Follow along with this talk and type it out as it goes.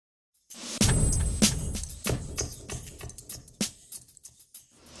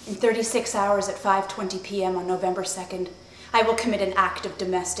In 36 hours at 5:20 p.m. on November 2nd, I will commit an act of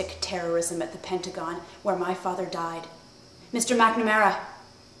domestic terrorism at the Pentagon, where my father died. Mr. McNamara,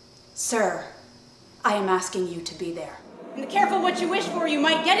 sir, I am asking you to be there. In the careful what you wish for, you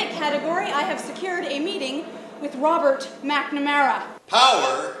might get it category, I have secured a meeting with Robert McNamara.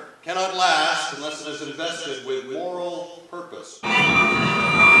 Power cannot last unless it is invested with moral purpose.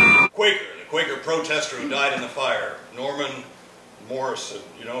 Quaker, the Quaker protester who died in the fire, Norman Morrison.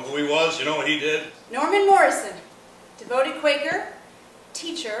 You know who he was? You know what he did? Norman Morrison, devoted Quaker,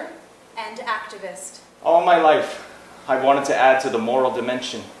 teacher, and activist. All my life, I wanted to add to the moral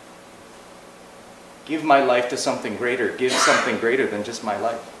dimension. Give my life to something greater. Give something greater than just my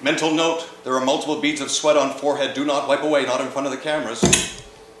life. Mental note, there are multiple beads of sweat on forehead. Do not wipe away, not in front of the cameras.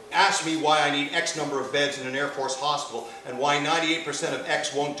 Ask me why I need X number of beds in an Air Force hospital and why 98% of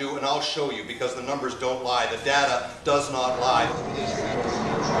X won't do, and I'll show you, because the numbers don't lie. The data does not lie.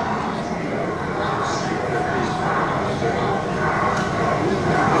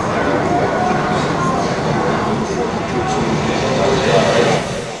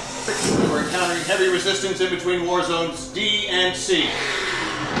 We're encountering heavy resistance in between war zones D and C.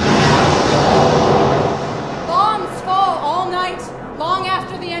 Bombs fall all night, long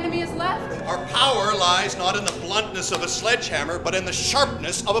after the enemy is left. Our power lies not in the bluntness of a sledgehammer, but in the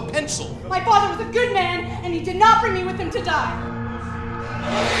sharpness of a pencil. My father was a good man, and he did not bring me with him to die.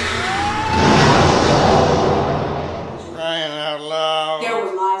 Crying out loud. There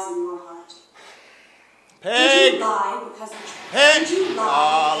were lies in your heart. Peg! Did you lie because of... Peg! Did you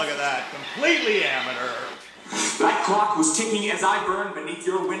lie? Oh, look at that. Completely amateur. That clock was ticking as I burned beneath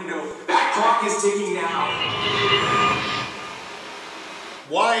your window. That clock is ticking now.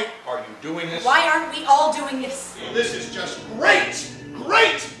 Why are you doing this? Why aren't we all doing this? This is just great,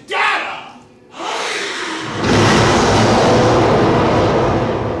 great data!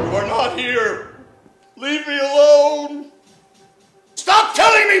 You are not here. Leave me alone. Stop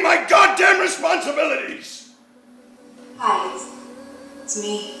telling me my goddamn responsibilities! Hi, it's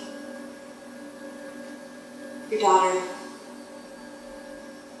me. Your daughter.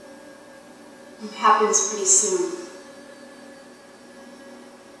 It happens pretty soon.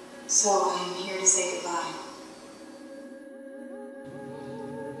 So I'm here to say goodbye.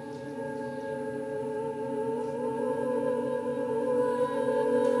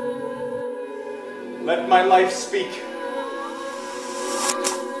 Let my life speak.